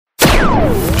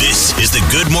This is the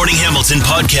Good Morning Hamilton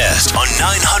podcast on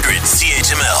 900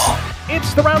 CHML.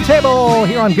 It's the Roundtable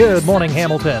here on Good Morning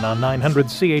Hamilton on 900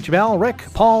 CHML. Rick,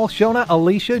 Paul, Shona,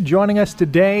 Alicia joining us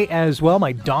today as well.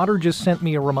 My daughter just sent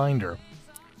me a reminder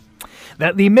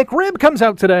that the McRib comes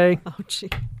out today. Oh, gee.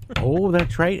 Oh,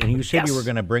 that's right. And you said you Yes. were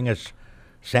going to bring us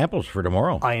samples for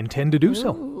tomorrow. I intend to do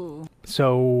so. Ooh.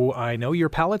 So I know your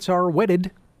palates are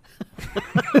wetted.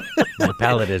 My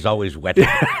palate is always wet.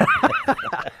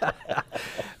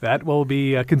 That will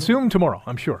be consumed tomorrow,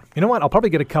 I'm sure. You know what? I'll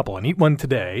probably get a couple and eat one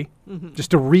today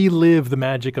just to relive the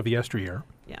magic of yesteryear.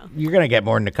 Yeah. You're going to get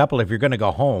more than a couple if you're going to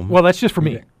go home. Well, that's just for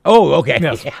me. Oh, okay.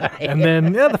 Yes. And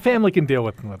then the family can deal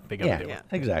with what they got to Yeah, deal with.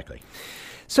 exactly.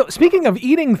 So, speaking of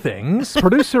eating things,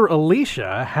 producer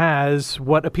Alicia has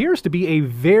what appears to be a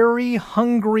very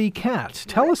hungry cat.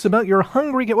 Tell us about your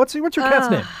hungry cat. What's your cat's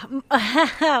name?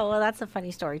 Well, that's a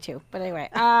funny story, too. But anyway,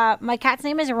 my cat's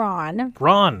name is Ron.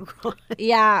 Ron.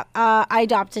 Yeah, I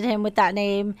adopted him with that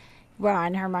name.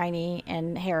 Ron, Hermione,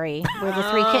 and Harry were the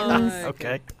three kittens.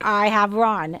 Okay. I have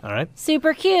Ron. All right.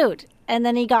 Super cute. And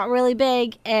then he got really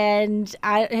big, and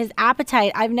his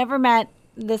appetite, I've never met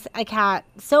a cat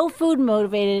so food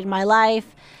motivated in my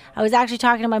life. I was actually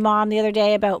talking to my mom the other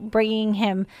day about bringing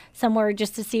him somewhere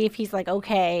just to see if he's like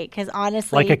okay, because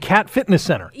honestly, Like a cat fitness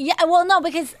center. yeah, well, no,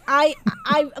 because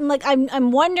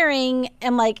I'm wondering,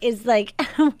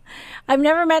 I've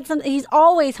never met he's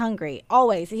always hungry,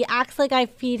 always. He acts like I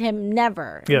feed him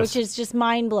never, Yes. which is just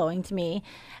mind blowing to me.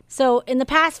 So in the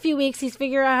past few weeks, he's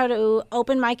figured out how to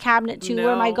open my cabinet to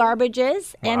where my No. garbage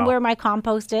is and Wow. where my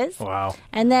compost is. Wow.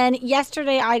 And then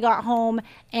yesterday I got home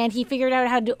and he figured out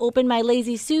how to open my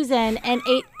Lazy Susan and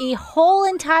ate a whole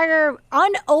entire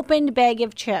unopened bag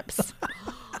of chips.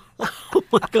 Oh,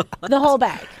 my God. The whole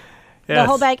bag. The Yes.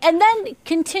 whole bag. And then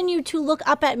continued to look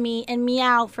up at me and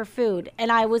meow for food. And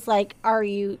I was like, are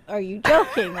you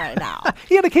joking right now?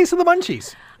 He had a case of the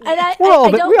munchies. And We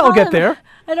all call get him- there.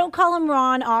 I don't call him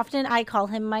Ron often. I call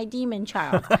him my demon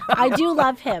child. I do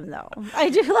love him, though. I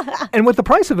do. And with the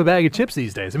price of a bag of chips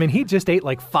these days, I mean, he just ate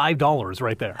like $5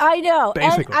 right there. I know.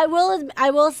 Basically. And I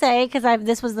will say, because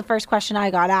this was the first question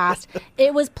I got asked,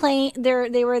 it was plain,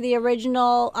 they were the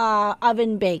original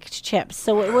oven-baked chips.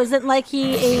 So it wasn't like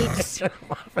he ate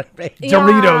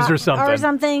Doritos or something. Or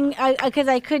something, because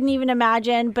I couldn't even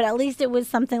imagine, but at least it was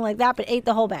something like that, but ate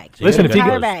the whole bag. Listen, if you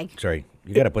entire go- bag. Sorry,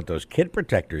 you got to put those kid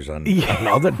protectors on, Yeah, on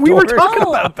all the we were doors. talking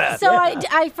about that. So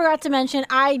I forgot to mention,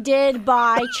 I did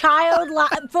buy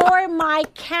for my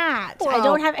cat. I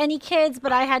don't have any kids,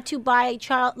 but I had to buy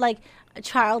child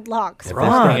locks. If for this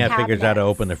my thing figures out to cabinets.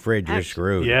 open the fridge, you're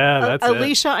screwed. Yeah, that's it.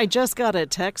 Alicia, I just got a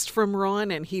text from Ron,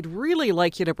 and he'd really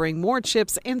like you to bring more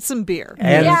chips and some beer.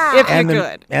 And, Yeah. If and you the,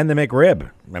 could. And the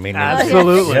McRib. I mean,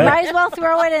 Absolutely. Yeah. Might as well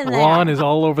throw it in there. Ron is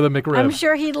all over the McRib. I'm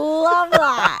sure he'd love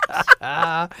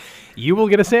that. You will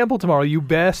get a sample tomorrow. You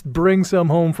best bring some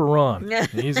home for Ron.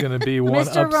 He's going to be one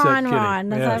Mr. upset Ron kitty. Ron.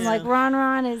 That's Yes. I'm like,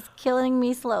 Ron is killing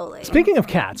me slowly. Speaking of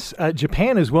cats,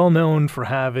 Japan is well known for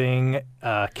having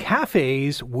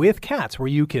cafes with cats where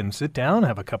you can sit down,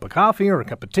 have a cup of coffee or a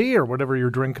cup of tea or whatever your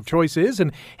drink of choice is,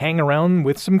 and hang around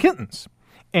with some kittens.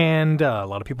 And a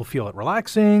lot of people feel it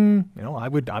relaxing. You know, I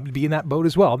would be in that boat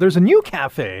as well. There's a new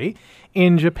cafe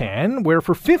in Japan where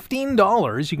for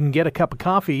 $15 you can get a cup of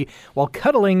coffee while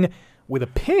cuddling with a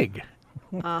pig.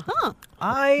 Uh-huh.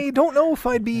 I don't know if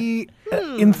I'd be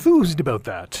enthused about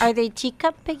that. Are they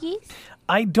teacup piggies?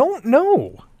 I don't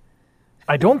know.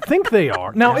 I don't think they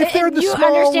are. Now, if they're the you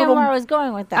small understand little... where I was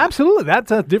going with that. Absolutely.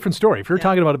 That's a different story. If you're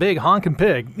talking about a big honking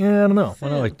pig, yeah, I don't know.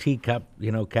 Well, a teacup,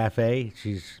 cafe.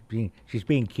 She's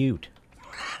being cute.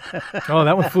 Oh,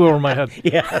 that one flew over my head.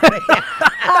 Yeah.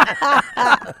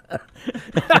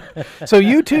 So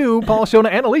you two, Paul, Shona,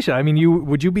 and Alicia, I mean,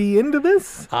 would you be into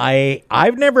this?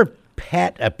 I've never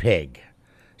pet a pig,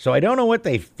 so I don't know what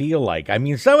they feel like. I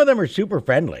mean, some of them are super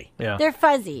friendly. Yeah. They're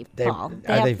fuzzy, They- Paul.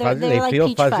 are they fuzzy? They're They like feel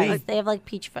peach fuzzy? fuzz. They have like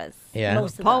peach fuzz. Yeah.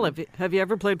 Most of Paul, them. have you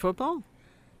ever played football?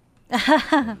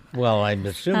 Well, I'm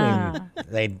assuming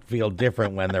they'd feel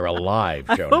different when they're alive,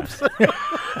 Jonah.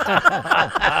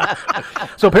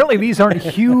 So apparently these aren't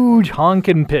huge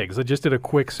honking pigs. I just did a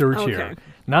quick search Okay. here.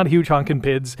 Not huge honking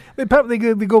pigs. They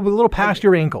go a little past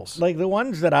your ankles. Like the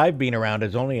ones that I've been around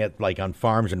is only at on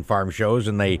farms and farm shows,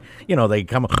 and they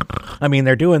come. I mean,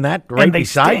 they're doing that right they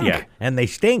beside you, stink. and they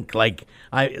stink.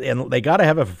 And they got to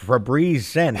have a Febreze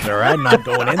scent, or I'm not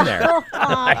going in there.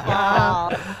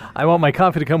 I want my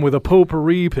coffee to come with a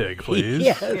potpourri pig, please.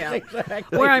 Yes, Yeah.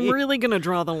 exactly. Where I'm really going to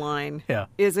draw the line Yeah.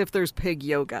 is if there's pig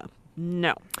yoga.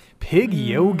 No. Pig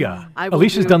yoga. I will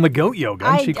Alicia's do- done the goat yoga,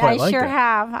 and she quite I liked sure it.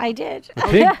 have. I did.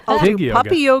 Pig, I'll pig do yoga.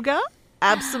 puppy yoga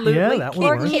Absolutely. Yeah, that would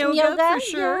Or work. kitten yoga, for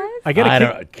sure. yes. I get I a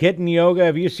don't know. Kitten yoga.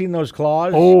 Have you seen those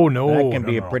claws? Oh, no, that can no,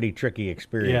 be a no. pretty tricky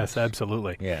experience. Yes,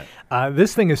 absolutely. Yeah.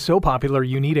 This thing is so popular,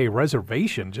 you need a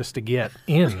reservation just to get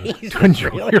in to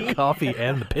enjoy your coffee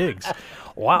and the pigs.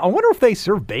 Wow, I wonder if they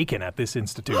serve bacon at this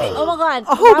institution. Oh my God.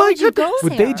 Oh, Why my would you go goodness.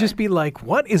 Would there? they just be like,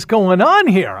 what is going on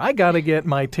here? I got to get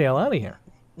my tail out of here.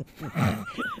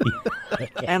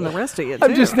 And the rest of you, too.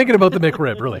 I'm just thinking about the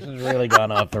McRib, really. This has really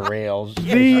gone off the rails.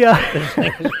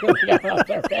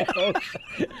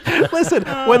 Listen,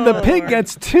 when the pig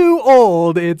gets too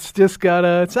old, it's just got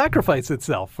to sacrifice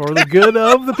itself for the good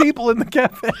of the people in the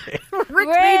cafe. Rick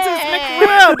needs his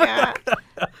McRib.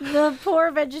 The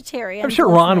poor vegetarian. I'm sure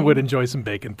Ron would enjoy some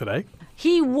bacon today.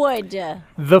 He would.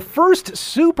 The first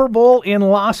Super Bowl in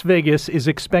Las Vegas is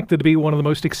expected to be one of the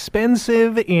most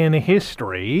expensive in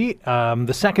history.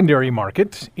 The secondary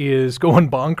market is going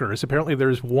bonkers. Apparently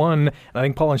there's one, I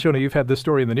think, Paul and Shona, you've had this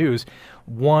story in the news,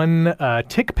 one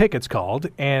Tick Pick it's called,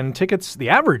 and tickets, the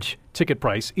average ticket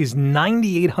price is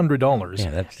 $9,800 Yeah,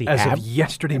 that's the as of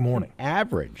yesterday morning,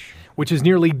 Average. which is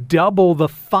nearly double the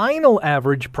final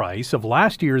average price of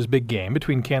last year's big game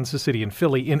between Kansas City and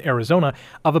Philly in Arizona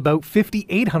of about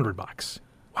 $5,800.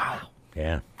 Wow.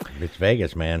 Yeah. It's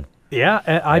Vegas, man. Yeah,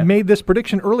 I made this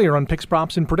prediction earlier on Picks,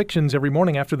 Props, and Predictions every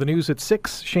morning after the news at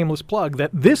 6, shameless plug,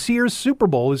 that this year's Super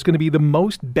Bowl is going to be the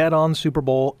most bet-on Super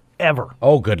Bowl ever.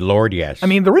 Oh, good Lord, yes. I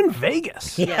mean, they're in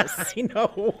Vegas. Yes. I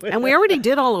know. And we already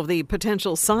did all of the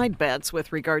potential side bets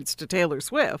with regards to Taylor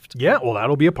Swift. Yeah, well,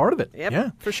 that'll be a part of it. Yep,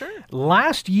 Yeah. for sure.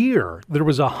 Last year, there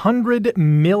was 100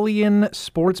 million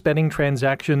sports betting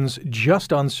transactions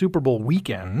just on Super Bowl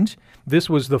weekend. This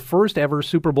was the first ever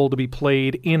Super Bowl to be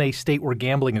played in a state where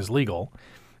gambling is legal.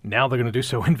 Now they're going to do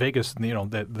so in Vegas, you know,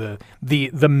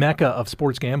 the mecca of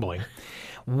sports gambling.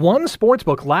 One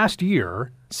sportsbook last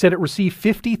year said it received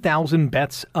 50,000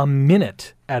 bets a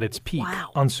minute at its peak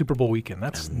on Super Bowl weekend.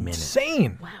 That's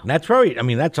insane. Wow. And that's probably, I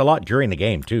mean, that's a lot during the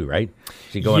game, too, right?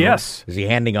 Is he going? Yes. Is he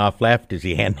handing off left? Is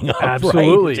he handing off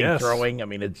Absolutely, right? Is he yes. throwing? I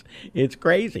mean, it's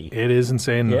crazy. It is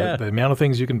insane, Yeah. the amount of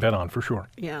things you can bet on, for sure.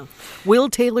 Yeah. Will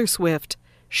Taylor Swift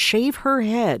shave her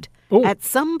head at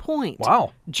some point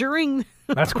Wow. during...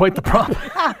 That's quite the problem.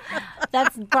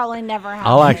 That's probably never happened.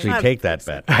 I'll actually take that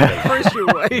bet. Of course you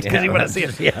would. Because you want to see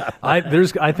it. Yeah. I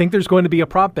think there's going to be a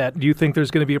prop bet. Do you think there's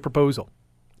going to be a proposal?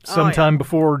 Sometime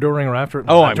before, during, or after?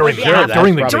 Oh, I'm during, sure yeah, that's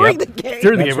during the probably game. During the game.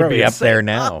 During the That's game would probably be up insane. there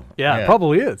now. Yeah, it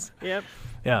probably is. Yep.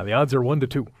 Yeah, the odds are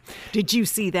 1-2. Did you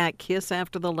see that kiss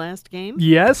after the last game?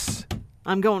 Yes,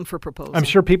 I'm going for proposal. I'm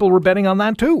sure people were betting on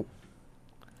that too.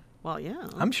 Well, yeah.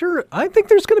 I'm sure. I think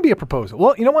there's going to be a proposal.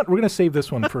 Well, you know what? We're going to save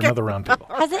this one for another roundtable.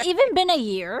 Has it even been a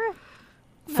year?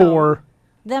 For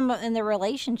Them in the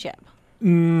relationship.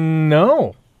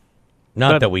 no.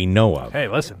 Not that we know of. Hey,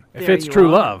 listen. If There it's you true are.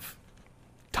 love,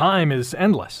 time is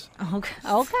endless. Okay.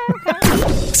 Okay.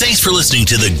 Thanks for listening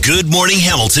to the Good Morning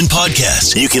Hamilton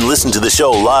podcast. You can listen to the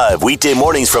show live weekday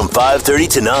mornings from 5:30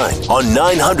 to 9 on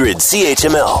 900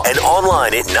 CHML and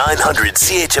online at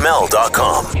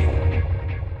 900CHML.com.